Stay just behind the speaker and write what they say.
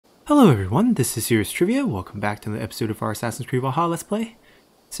Hello everyone, this is Sigurd's Trivia. Welcome back to another episode of our Assassin's Creed Valhalla Let's Play.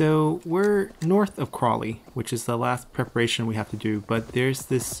 So we're north of Crawley, which is the last preparation we have to do, but there's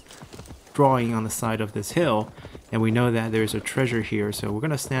this drawing on the side of this hill, and we know that there's a treasure here, so we're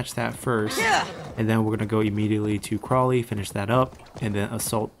going to snatch that first, and then we're going to go immediately to Crawley, finish that up, and then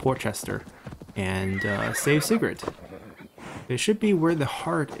assault Portcestre, and save Sigurd. It should be where the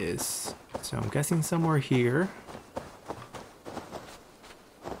heart is, so I'm guessing somewhere here.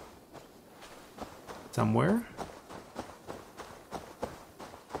 Somewhere.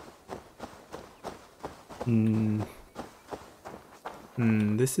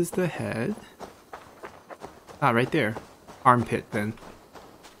 This is the head. Ah, right there. Armpit, then.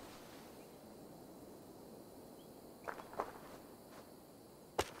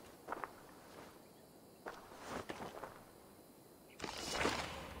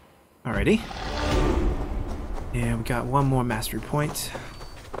 Alrighty. And we got one more mastery point.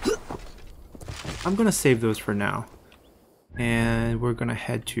 I'm gonna save those for now. And we're gonna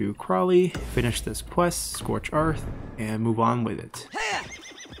head to Crawley, finish this quest, Scorch Earth, and move on with it.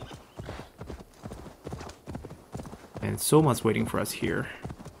 And Soma's waiting for us here.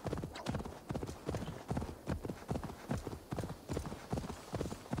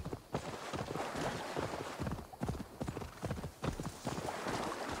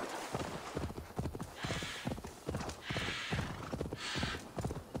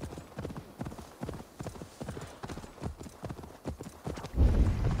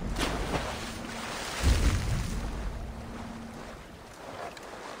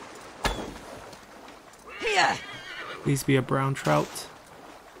 Please be a brown trout.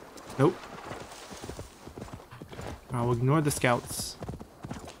 Nope. I'll ignore the scouts.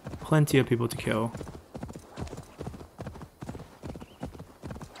 Plenty of people to kill.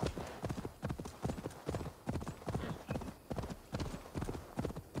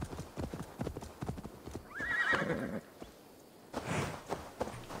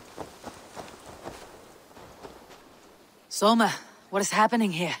 Soma, what is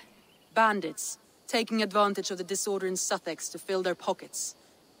happening here? Bandits, taking advantage of the disorder in Sussex to fill their pockets.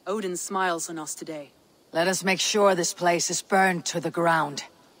 Odin smiles on us today. Let us make sure this place is burned to the ground.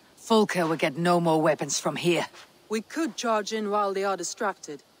 Fulke will get no more weapons from here. We could charge in while they are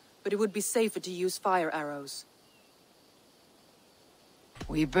distracted, but it would be safer to use fire arrows.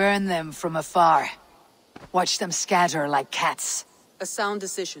 We burn them from afar. Watch them scatter like cats. A sound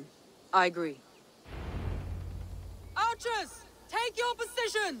decision. I agree. Archers, take your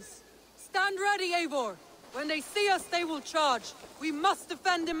positions! Stand ready, Eivor. When they see us, they will charge. We must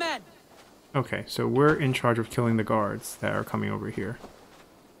defend the men. Okay, so we're in charge of killing the guards that are coming over here.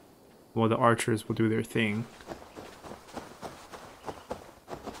 Well, the archers will do their thing.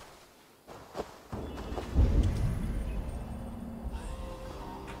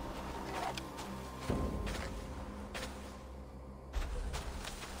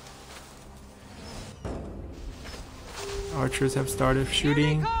 Archers have started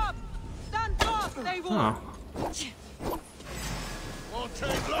shooting. Oh.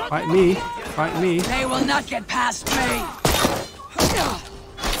 Fight me! Fight me! They will not get past me!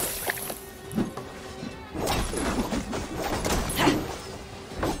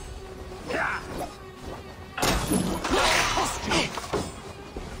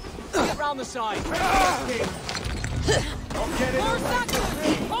 Get round the side! More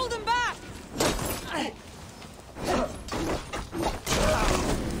Saxons! Hold them back!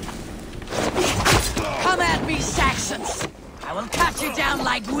 Come at me, Saxons! I will cut you down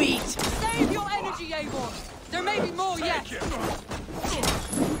like wheat! Save your energy, Eivor! There may be more yet!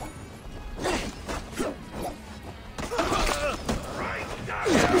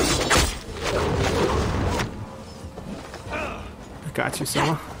 I got you,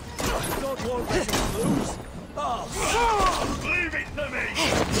 Soma. Leave it to me!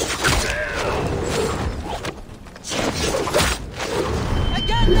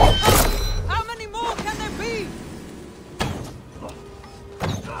 Again, they come! How many more can there be?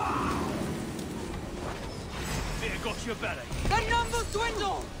 It got your belly. The numbers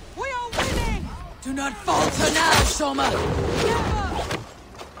dwindle! We are winning! Do not falter now, Soma!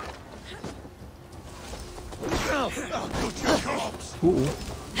 Never! Ooh.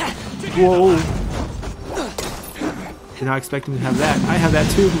 Whoa! Did not expect him to have that. I have that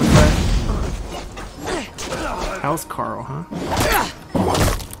too, my friend. House Carl, huh?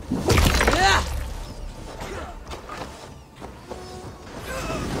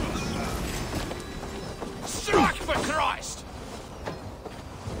 Strike for Christ!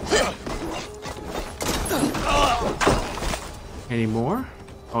 Any more?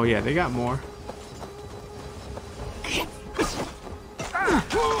 Oh yeah, they got more.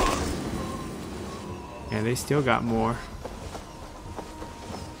 And they still got more.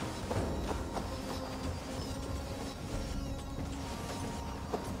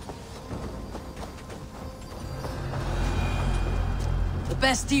 The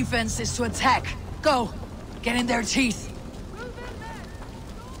best defense is to attack. Go! Get in their teeth!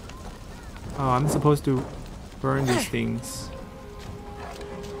 Oh, I'm supposed to burn these things.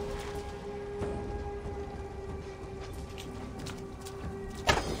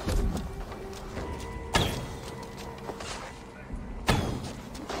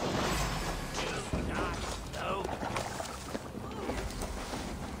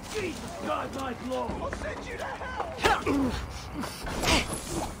 God, my Lord! I'll send you to hell!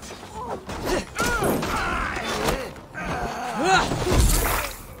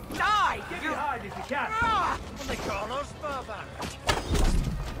 Die! Get behind if you can! What they call us, barbarians?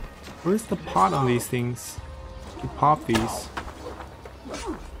 Where's the pot on these things? To pop these.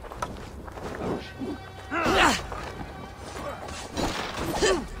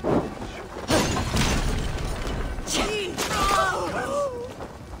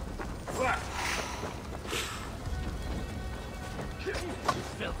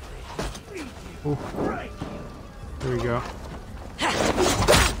 Ooh. There we go.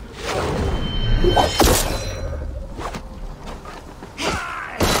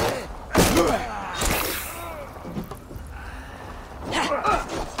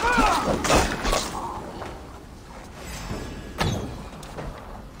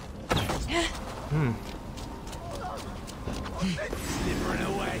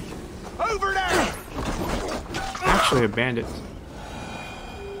 Over there! Actually a bandit.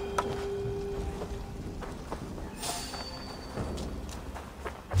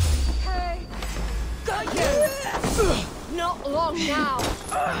 Not long now.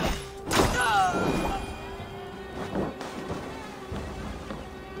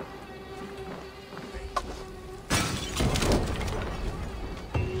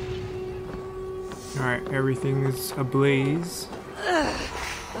 Alright, everything is ablaze.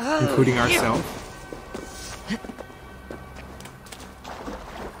 Including ourselves.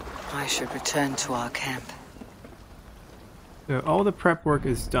 I should return to our camp. So all the prep work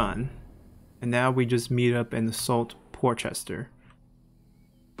is done. And now we just meet up and assault Portcestre.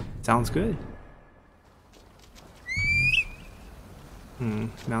 Sounds good.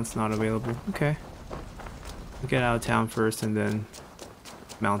 Mount's not available. Okay. We'll get out of town first and then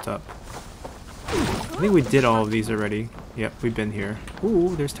mount up. I think we did all of these already. Yep, we've been here.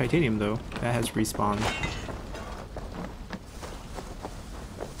 Ooh, there's titanium though. That has respawned.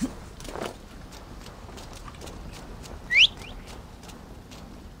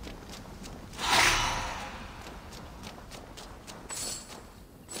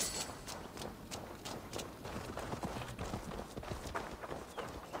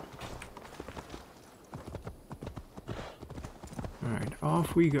 Alright,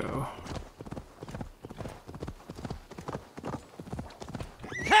 off we go.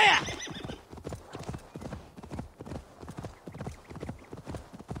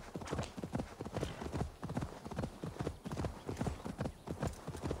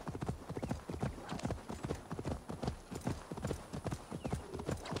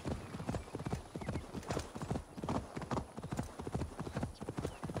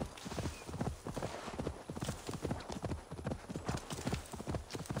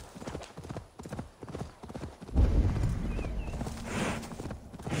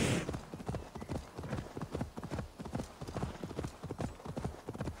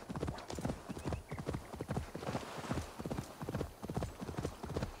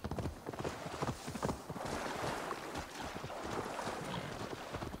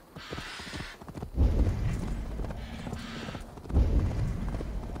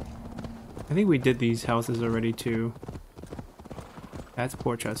 I think we did these houses already too. That's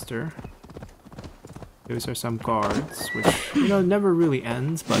Portcestre. Those are some guards, which, you know, never really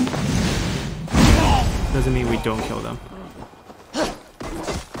ends, but doesn't mean we don't kill them.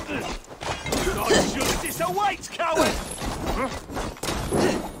 This awaits, coward!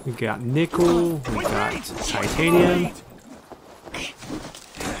 We got nickel, we got titanium.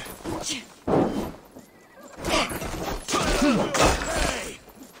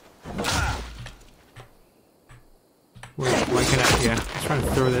 Why can I? Yeah, I was trying to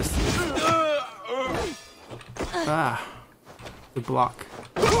throw this. Ah, the block.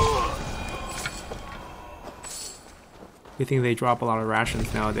 Good thing they drop a lot of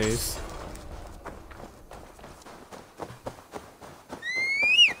rations nowadays.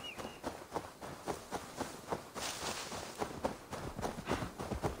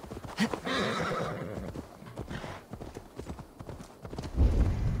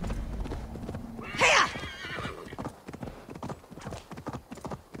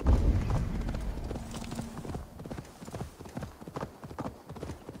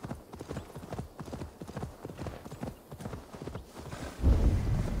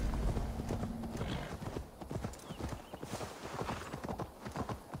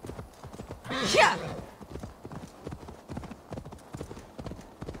 Yeah.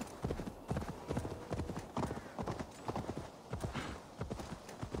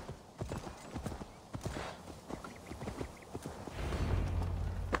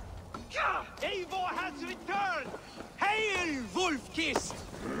 Eivor has returned! Hail, Wolf-kissed!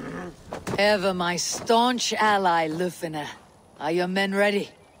 Ever my staunch ally, Lufina. Are your men ready?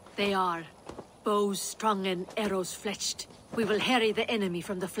 They are. Bows strung and arrows fletched. We will harry the enemy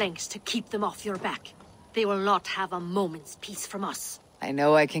from the flanks to keep them off your back. They will not have a moment's peace from us. I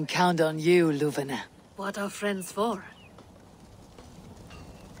know I can count on you, Lufina. What are friends for?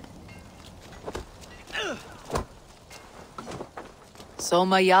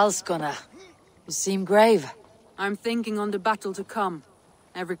 Soma Jarlskona. You seem grave. I'm thinking on the battle to come.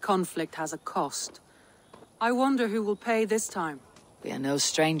 Every conflict has a cost. I wonder who will pay this time. We are no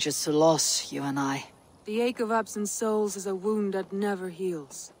strangers to loss, you and I. The ache of absent souls is a wound that never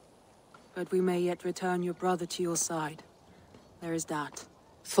heals. But we may yet return your brother to your side. There is that.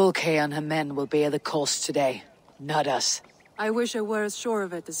 Fulke and her men will bear the cost today, not us. I wish I were as sure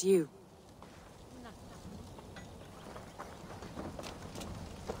of it as you.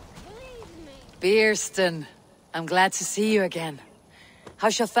 Bierston, I'm glad to see you again.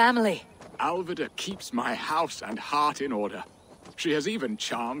 How's your family? Alvida keeps my house and heart in order. She has even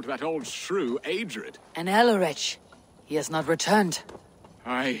charmed that old shrew, Adrid. And Elorich, he has not returned.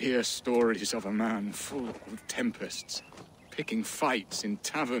 I hear stories of a man full of tempests, picking fights in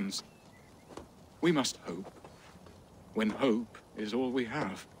taverns. We must hope, when hope is all we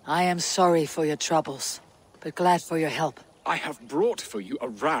have. I am sorry for your troubles, but glad for your help. I have brought for you a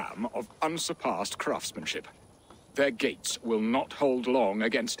ram of unsurpassed craftsmanship. Their gates will not hold long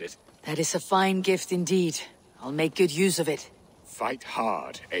against it. That is a fine gift indeed. I'll make good use of it. Fight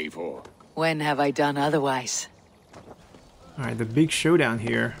hard, Eivor. When have I done otherwise? Alright, the big showdown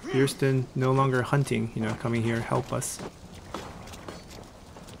here. Bierston no longer hunting, coming here to help us.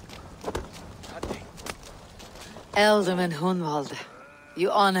 Ealdorman Hunwald,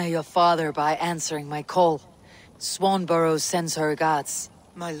 you honor your father by answering my call. Swanborough sends her regards.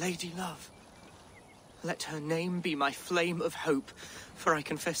 My lady love. Let her name be my flame of hope, for I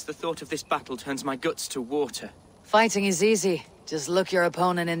confess the thought of this battle turns my guts to water. Fighting is easy. Just look your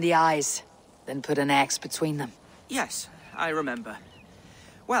opponent in the eyes, then put an axe between them. Yes, I remember.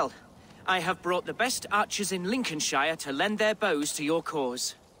 Well, I have brought the best archers in Lincolnshire to lend their bows to your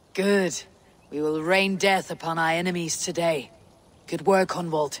cause. Good. We will rain death upon our enemies today. Good work,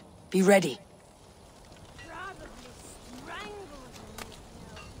 Hunwald. Be ready.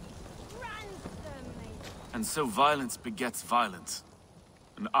 And so violence begets violence.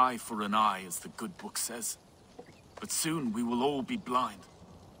 An eye for an eye, as the good book says. But soon we will all be blind.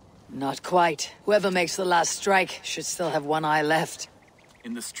 Not quite. Whoever makes the last strike should still have one eye left.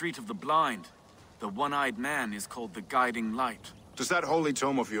 In the Street of the Blind, the one-eyed man is called the Guiding Light. Does that holy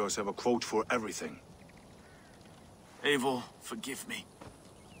tome of yours have a quote for everything? Eivor, forgive me.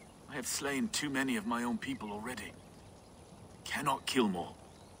 I have slain too many of my own people already. Cannot kill more.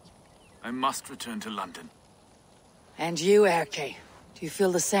 I must return to London. And you, Erke, do you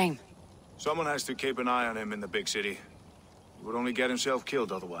feel the same? Someone has to keep an eye on him in the big city. He would only get himself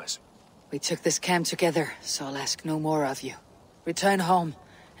killed otherwise. We took this camp together, so I'll ask no more of you. Return home,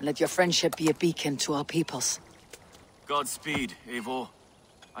 and let your friendship be a beacon to our peoples. Godspeed, Eivor.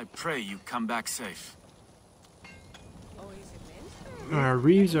 I pray you come back safe. Our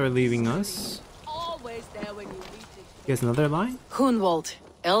Reeves are leaving us. Always there when you need it. Here's another line. Hunwald,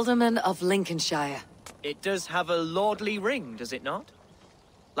 Ealdorman of Lincolnshire. It does have a lordly ring, does it not?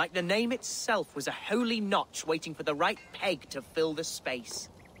 Like the name itself was a holy notch waiting for the right peg to fill the space.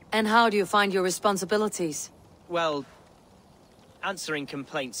 And how do you find your responsibilities? Well, answering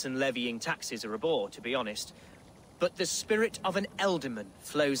complaints and levying taxes are a bore, to be honest. But the spirit of an ealdorman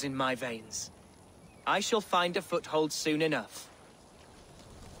flows in my veins. I shall find a foothold soon enough.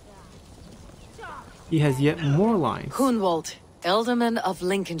 He has yet more lines. Hunwald, Ealdorman of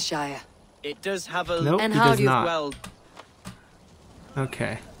Lincolnshire. It does have a... Nope, And he how does do you... not. Well,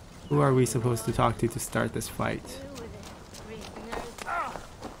 Okay. Who are we supposed to talk to start this fight?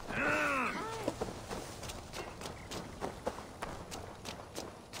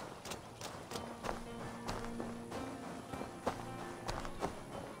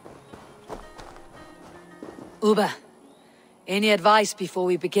 Uba, any advice before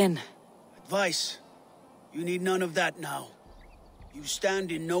we begin? Advice? You need none of that now. You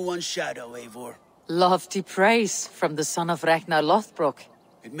stand in no one's shadow, Eivor. Lofty praise from the son of Ragnar Lothbrok.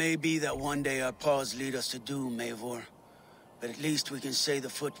 It may be that one day our paths lead us to doom, Eivor. But at least we can say the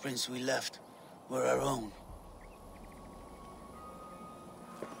footprints we left were our own.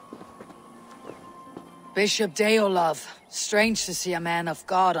 Bishop Deolov. Strange to see a man of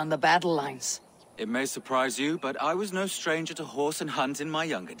God on the battle lines. It may surprise you, but I was no stranger to horse and hunt in my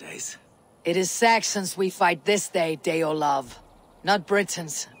younger days. It is Saxons we fight this day, Deolov. Not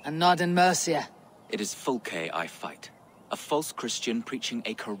Britons, and not in Mercia. It is Fulke I fight. A false Christian preaching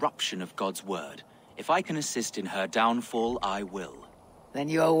a corruption of God's word. If I can assist in her downfall, I will. Then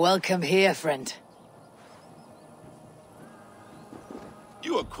you are welcome here, friend.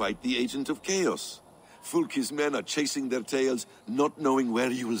 You are quite the agent of chaos. Fulke's men are chasing their tails, not knowing where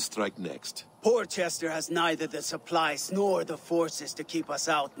you will strike next. Portcestre has neither the supplies nor the forces to keep us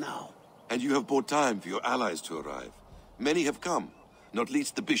out now. And you have bought time for your allies to arrive. Many have come, not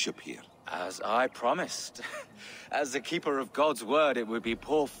least the bishop here. As I promised. As the keeper of God's word, it would be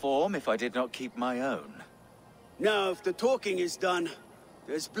poor form if I did not keep my own. Now, if the talking is done,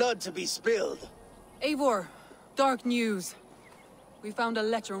 there's blood to be spilled. Eivor, dark news. We found a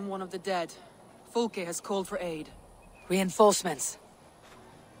letter on one of the dead. Fulke has called for aid. Reinforcements.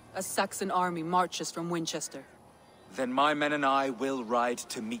 A Saxon army marches from Winchester. Then my men and I will ride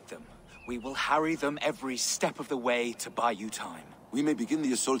to meet them. We will harry them every step of the way to buy you time. We may begin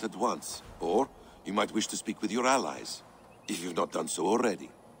the assault at once, or you might wish to speak with your allies, if you've not done so already.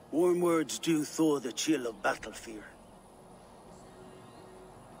 Warm words do thaw the chill of battle fear.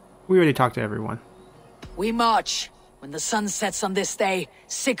 We already talked to everyone. We march. When the sun sets on this day,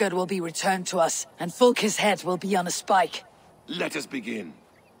 Sigurd will be returned to us, and Fulke's head will be on a spike. Let us begin.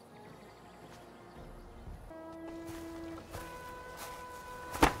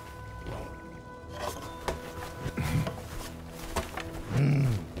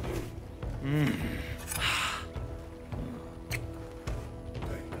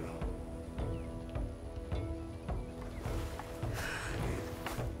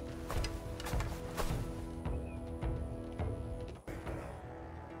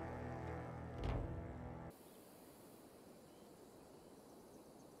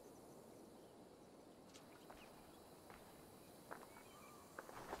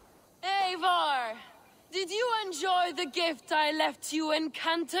 Eivor, did you enjoy the gift I left you in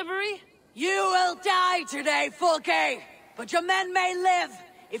Canterbury? You will die today, Fulke! But your men may live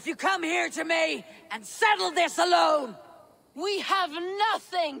if you come here to me and settle this alone! We have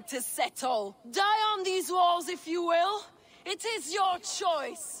nothing to settle. Die on these walls if you will. It is your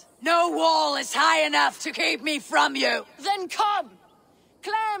choice. No wall is high enough to keep me from you! Then come!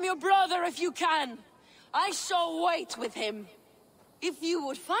 Claim your brother if you can. I shall wait with him. If you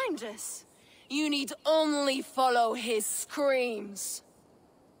would find us, you need only follow his screams.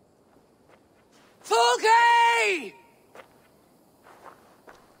 Fulke!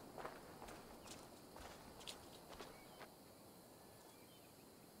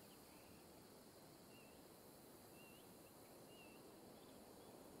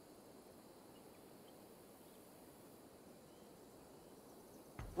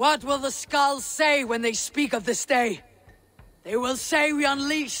 What will the skulls say when they speak of this day? They will say we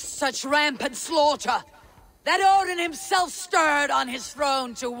unleashed such rampant slaughter, that Odin himself stirred on his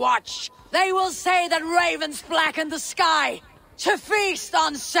throne to watch. They will say that ravens blackened the sky, to feast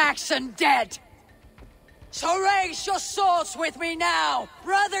on Saxon dead. So raise your swords with me now,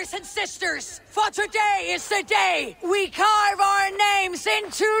 brothers and sisters, for today is the day we carve our names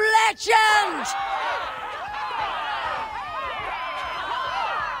into legend!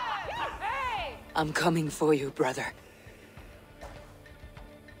 I'm coming for you, brother.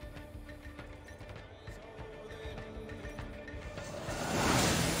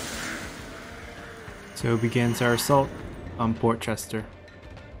 So begins our assault on Portcestre.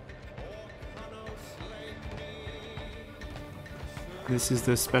 This is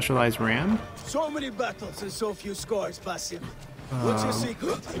the specialized ram. So many battles and so few scores, Basim. What's your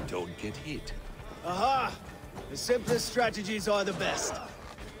secret? I don't get hit. Aha! The simplest strategies are the best.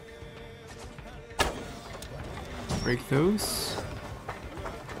 Break those.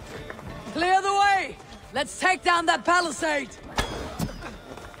 Clear the way! Let's take down that palisade!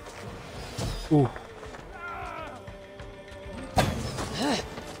 Ooh.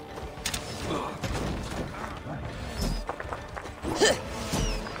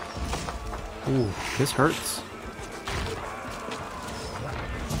 Ooh, this hurts.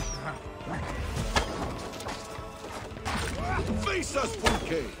 Face us,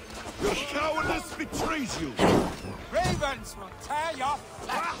 Fulke! Your cowardice betrays you! Ravens will tear your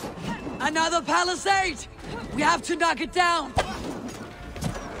flesh! Another palisade! We have to knock it down!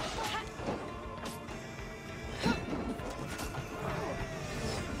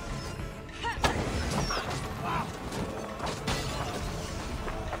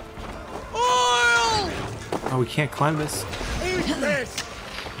 Oh, we can't climb this. Eat this!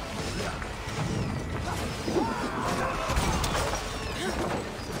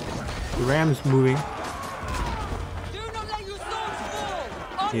 The ram's moving.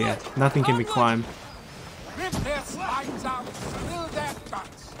 Yeah, nothing can be climbed. Rip their spines out, spill their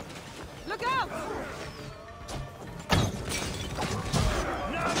guts. Look out!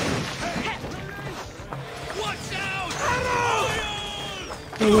 Watch out!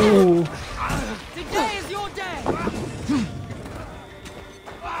 Ooh. Today is your day!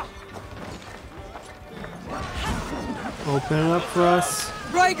 Open it up for us.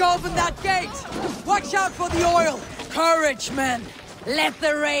 Break open that gate! Watch out for the oil! Courage, men! Let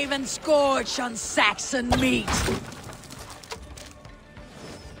the raven scorch on Saxon meat!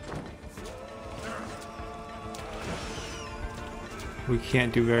 We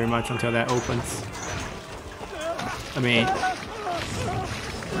can't do very much until that opens. I mean,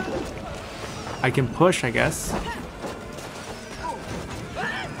 I can push, I guess.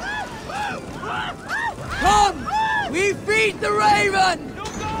 Come! We feed the raven!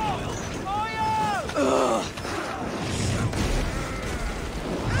 Ugh.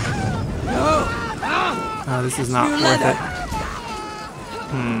 This is not worth it.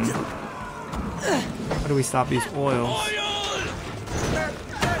 How do we stop these oils?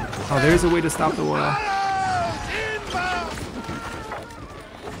 Oh, there's a way to stop the oil. I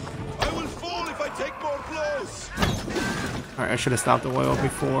will fall if I take more blows. Alright, I should have stopped the oil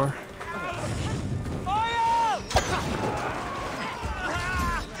before.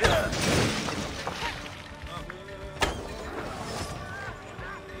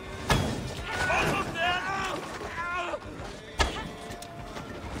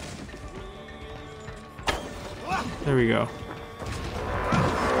 There we go.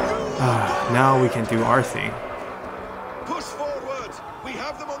 Now we can do our thing. Push forward. We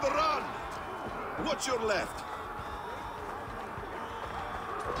have them on the run. Watch your left.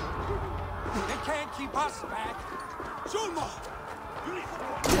 They can't keep us back. Zulma!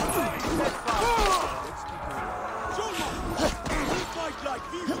 Zulma! You fight like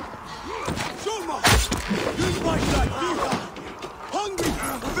this! Zulma! You fight like this! Hungry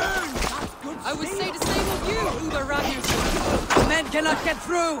for revenge! I would say the same of you, Uber Ragnar's. The men cannot get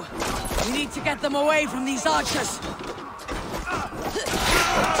through! We need to get them away from these archers!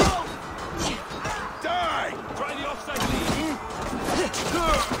 Die! Try the offside lead!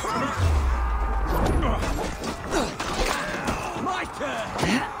 My turn!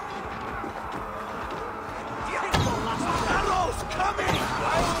 Arrows coming!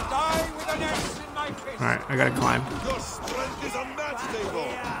 I will die with an axe in my fist! Alright, I gotta climb. Your strength is unmatchable.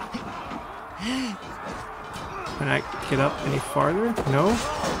 Can I get up any farther? No?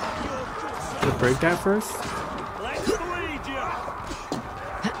 Should I break that first? Let's bleed you!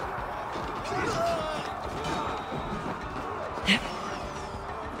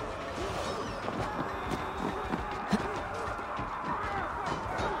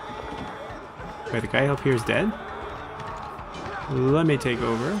 Wait, the guy up here is dead? Let me take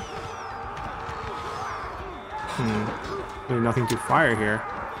over. There's nothing to fire here.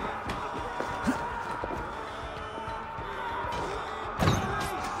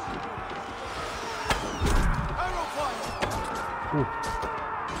 Ooh.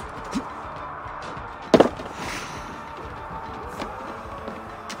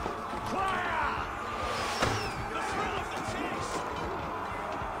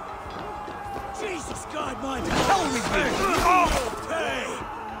 Jesus God, my hell with you! Okay!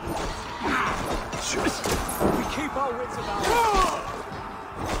 We keep our wits about us.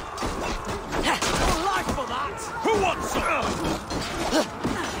 Your life for that! Who wants some?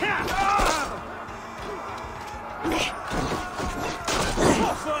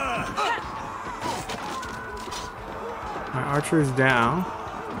 My archer is down.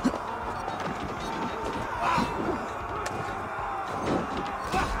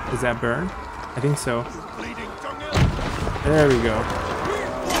 Does that burn? I think so. There we go.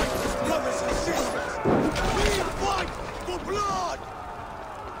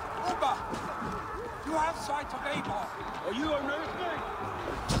 You have sight of Abel. Are you a nursemaid?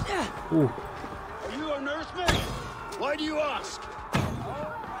 Ooh. Are you a nursemaid? Why do you ask?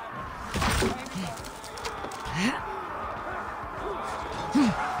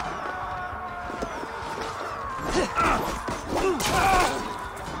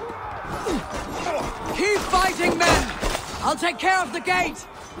 Keep fighting, men! I'll take care of the gate!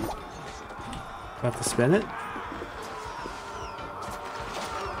 Have to spin it?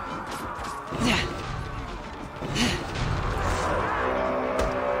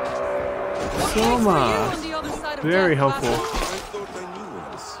 Soma! Very helpful. I thought I knew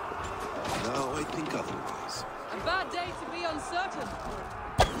this. Now I think otherwise. A bad day to be uncertain.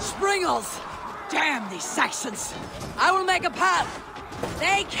 Springles! Damn these Saxons! I will make a path!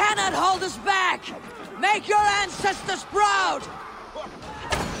 They cannot hold us back! Make your ancestors proud!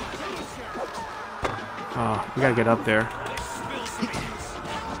 Oh, we gotta get up there.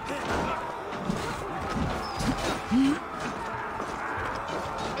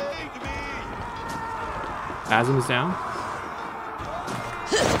 Asm is down.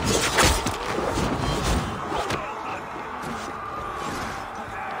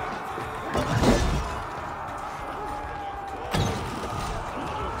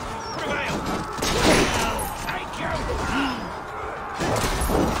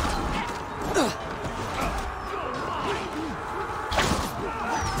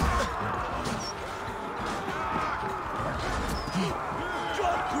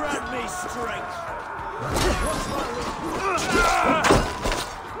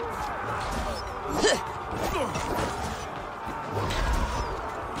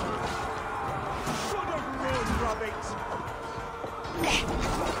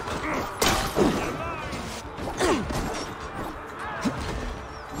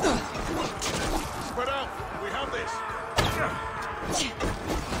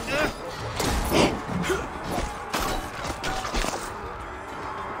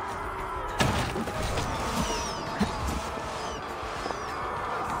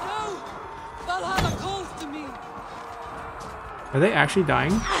 Are they actually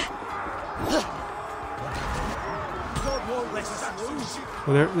dying?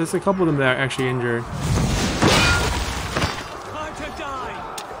 Well, there's a couple of them that are actually injured.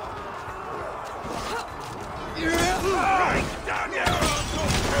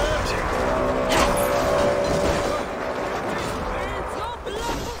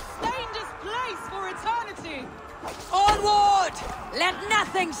 Onward! Let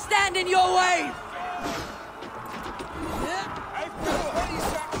nothing stand in your way!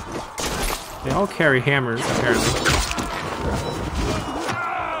 They all carry hammers, apparently.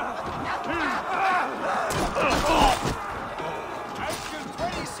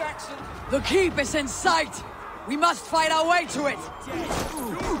 The keep is in sight! We must fight our way to it!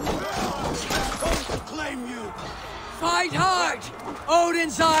 Claim you! Fight hard!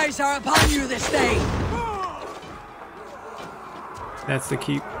 Odin's eyes are upon you this day! That's the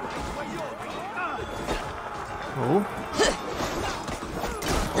keep. Oh.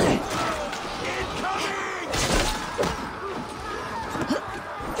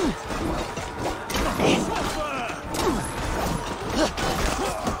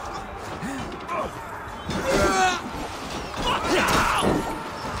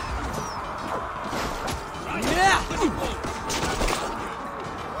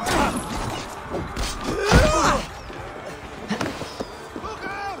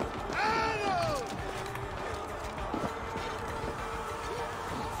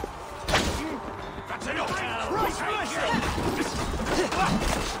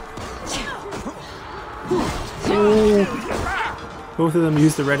 Both of them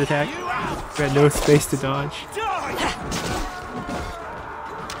used the red attack. We had no space to dodge.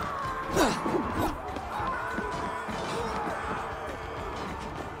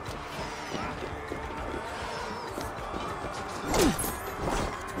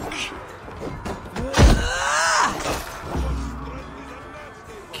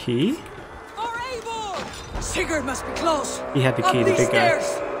 Key? Sigurd must be close. He had the key, the big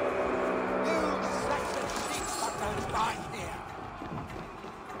guy.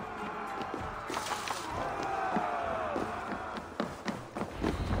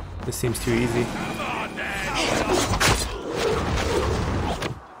 This seems too easy.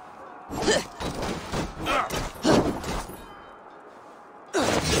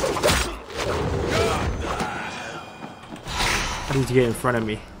 I need to get in front of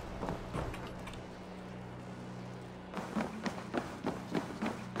me.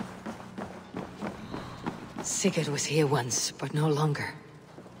 Sigurd was here once, but no longer.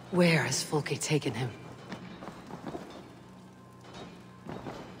 Where has Fulke taken him?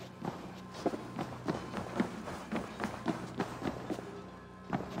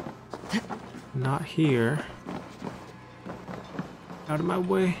 Not here. Out of my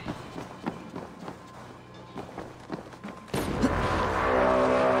way.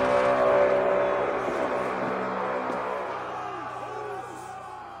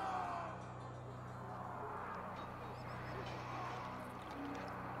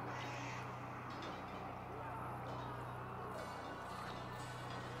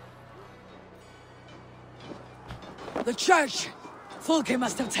 The church! Fulke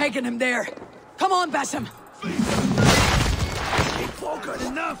must have taken him there. Come on, Basim! Ain't Fulke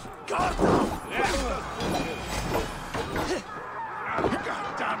enough! God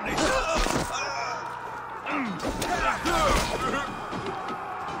damn it!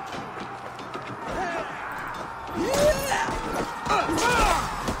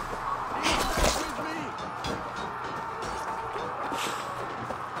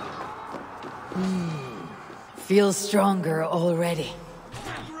 feel stronger already.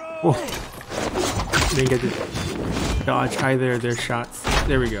 Oh. Didn't get to dodge either of their shots.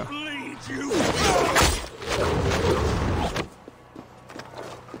 There we go.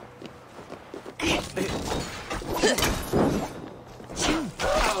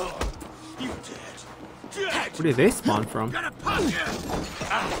 Where did they spawn from?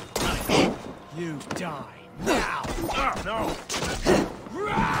 You die now! No!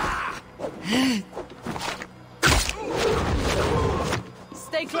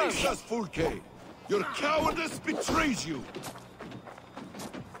 Stay close! Face us, Fulke! Your cowardice betrays you!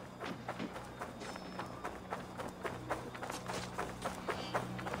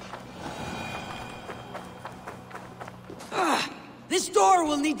 This door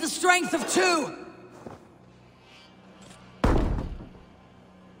will need the strength of 2!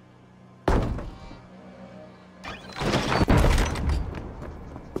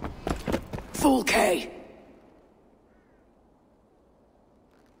 Fulke!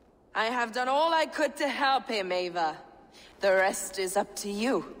 I have done all I could to help him, Ava. The rest is up to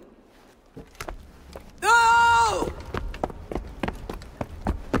you. No!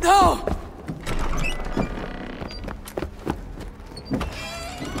 No!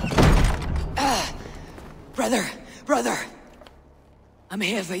 Brother! I'm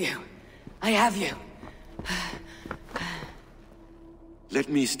here for you. I have you. Let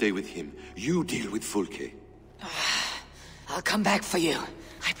me stay with him. You deal with Fulke. I'll come back for you.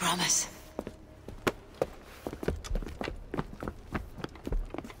 I promise.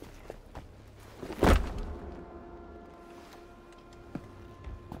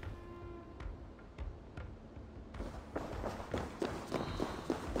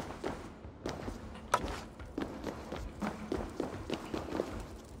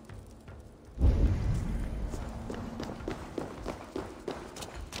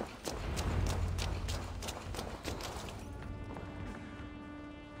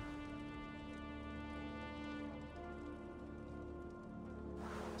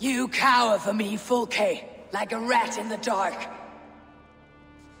 You cower for me, Fulke, like a rat in the dark.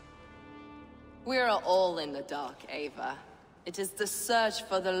 We're all in the dark, Ava. It is the search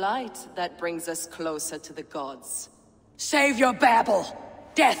for the light that brings us closer to the gods. Save your babble!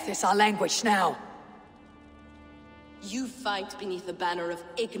 Death is our language now. You fight beneath the banner of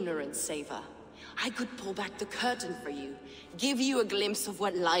ignorance, Ava. I could pull back the curtain for you, give you a glimpse of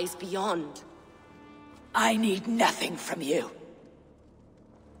what lies beyond. I need nothing from you.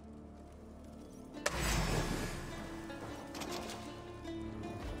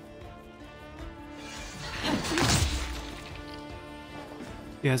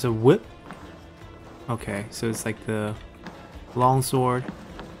 He has a whip. Okay, so it's like the long sword.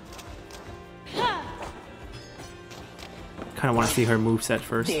 Kind of want to see her moveset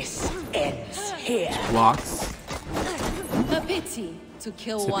first. This ends here. Blocks. A pity to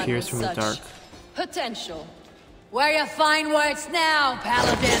kill one Disappears with from the such dark. potential. Where your fine words now,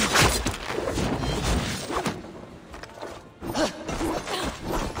 Paladin?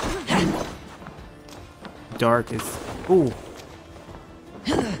 Dark is. Ooh.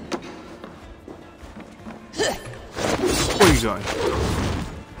 Where are you going?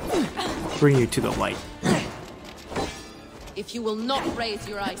 Bring you to the light. If you will not raise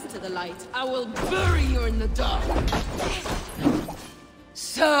your eyes to the light, I will bury you in the dark.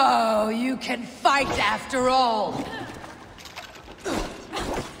 So, you can fight after all.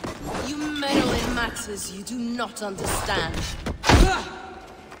 You meddle in matters you do not understand.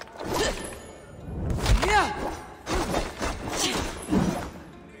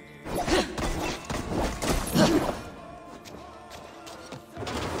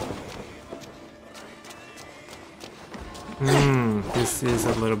 This is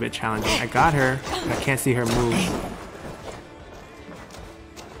a little bit challenging. I got her, but I can't see her move.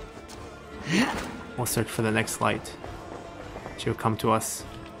 We'll search for the next light. She'll come to us.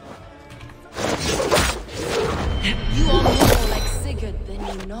 You are more like Sigurd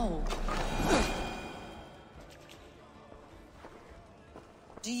than you know.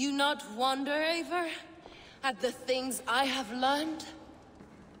 Do you not wonder, Eivor, at the things I have learned?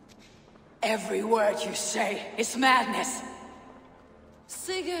 Every word you say is madness.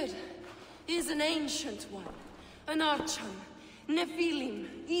 Sigurd is an ancient one, an Archon, Nephilim,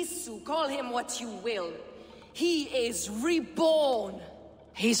 Isu, call him what you will. He is reborn.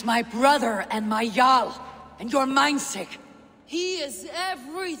 He's my brother and my Jarl, and you're mindsick. He is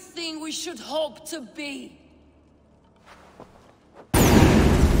everything we should hope to be.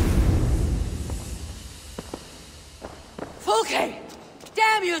 Fulke!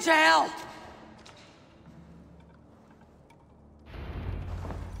 Damn you to hell!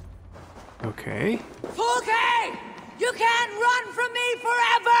 Okay. Fulke! You can't run from me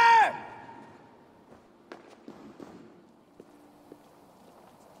forever!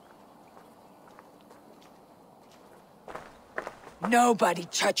 Nobody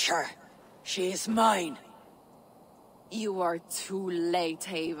touch her. She is mine. You are too late,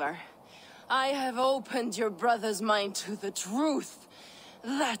 Eivor. I have opened your brother's mind to the truth.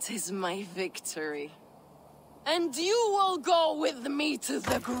 That is my victory. And you will go with me to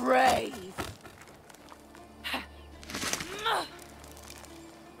the grave.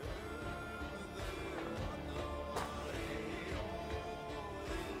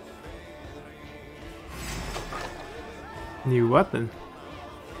 New weapon.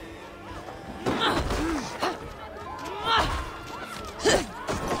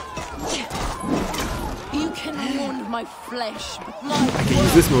 You can wound my flesh, but my I can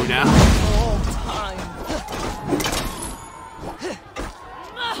use this move now. all time.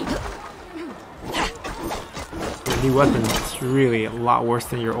 The new weapon is really a lot worse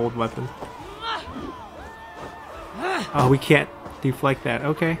than your old weapon. Oh, we can't deflect that.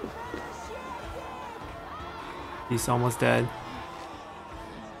 Okay. He's almost dead.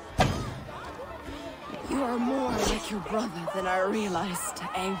 You are more like your brother than I realized,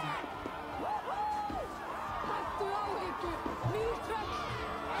 Eivor.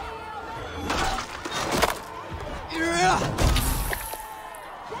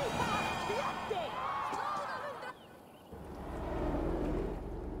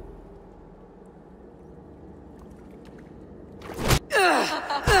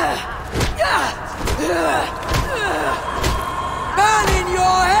 Man in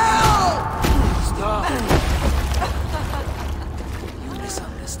your hell! Stop. You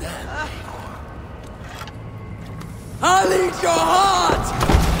misunderstand. I'll eat your heart!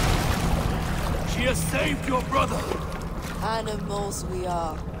 She has saved your brother. Animals we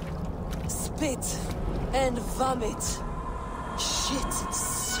are. Spit and vomit. Shit and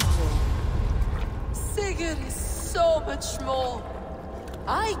soul. Sigurd is so much more.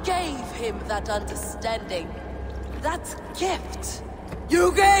 I gave him that understanding. That gift.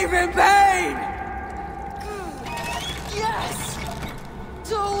 You gave him pain! Yes!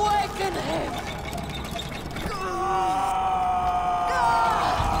 To awaken him!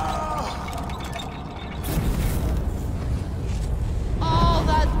 All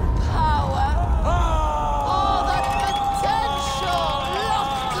that power, all that potential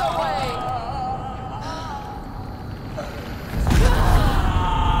locked away!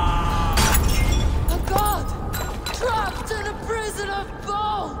 A god trapped in a prison of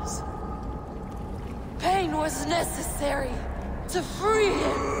bones! Pain was necessary to free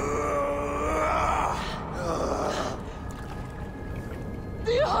him!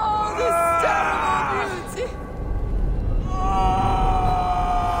 Behold this terrible beauty!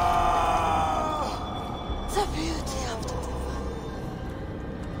 The beauty of the divine.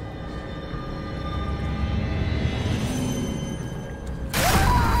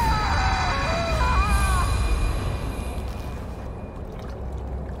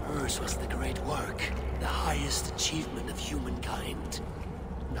 Hers was the great work, the highest achievement of humankind.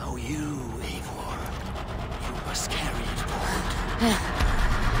 Now you, Eivor, you must carry it forward.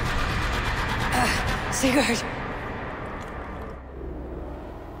 Sigurd!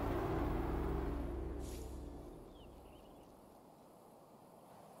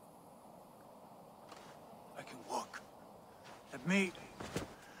 I can walk.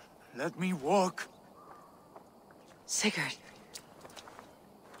 Let me walk. Sigurd.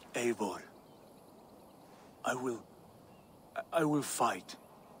 Eivor. I will fight.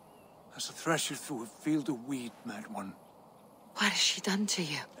 As a thresher through a field of wheat, mad one. What has she done to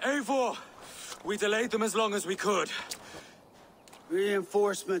you? Eivor! We delayed them as long as we could.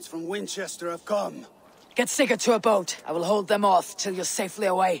 Reinforcements from Winchester have come. Get Sigurd to a boat. I will hold them off till you're safely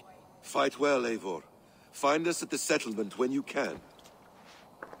away. Fight well, Eivor. Find us at the settlement when you can.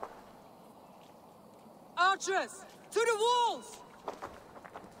 Archers! To the walls!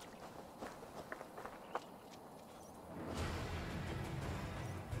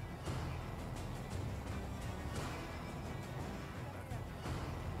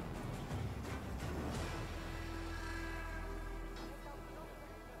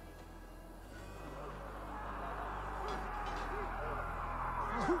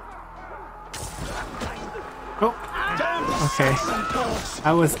 Oh, okay.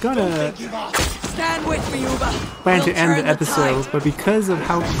 I was gonna Stand with me, Uba. plan to end the episode, but because of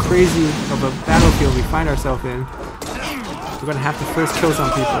how crazy of a battlefield we find ourselves in, we're gonna have to first kill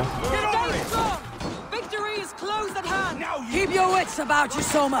some people. Victory is close at hand. Keep your wits about you,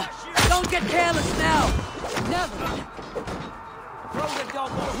 Soma. Don't get careless now. Never.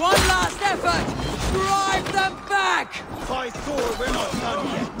 One last effort! Drive them back! By Thor, we're not done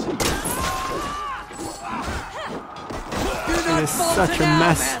yet. Do It not is falter such a now,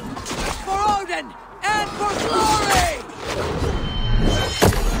 mess. men! For Odin and for glory!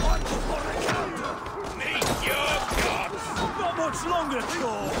 Not much longer,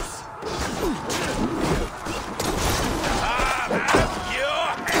 Thors.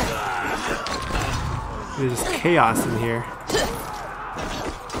 There's just chaos in here.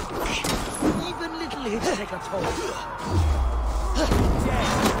 Even little hits take a toll.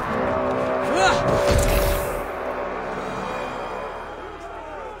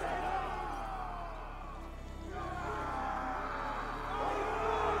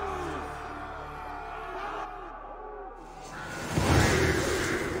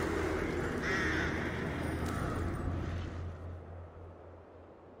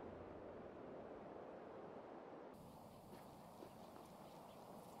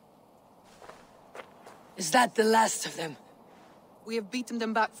 Is that the last of them? We have beaten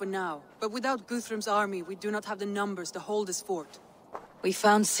them back for now, but without Guthrum's army, we do not have the numbers to hold this fort. We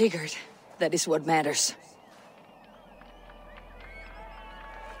found Sigurd. That is what matters.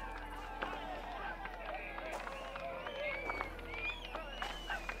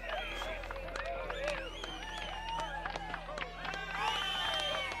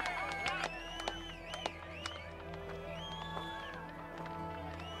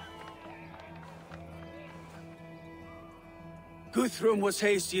 Guthrum was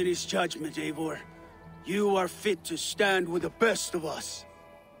hasty in his judgment, Eivor. You are fit to stand with the best of us.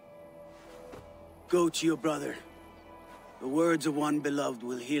 Go to your brother. The words of one beloved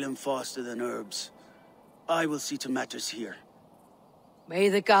will heal him faster than herbs. I will see to matters here. May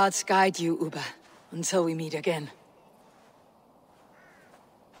the gods guide you, Uba, until we meet again.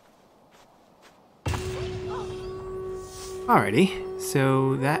 Alrighty,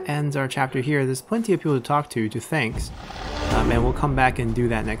 so that ends our chapter here. There's plenty of people to talk to thanks. And we'll come back and do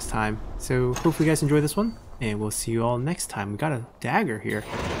that next time. So hopefully you guys enjoyed this one, and we'll see you all next time. We got a dagger here.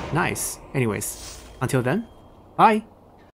 Nice. Anyways, until then, bye!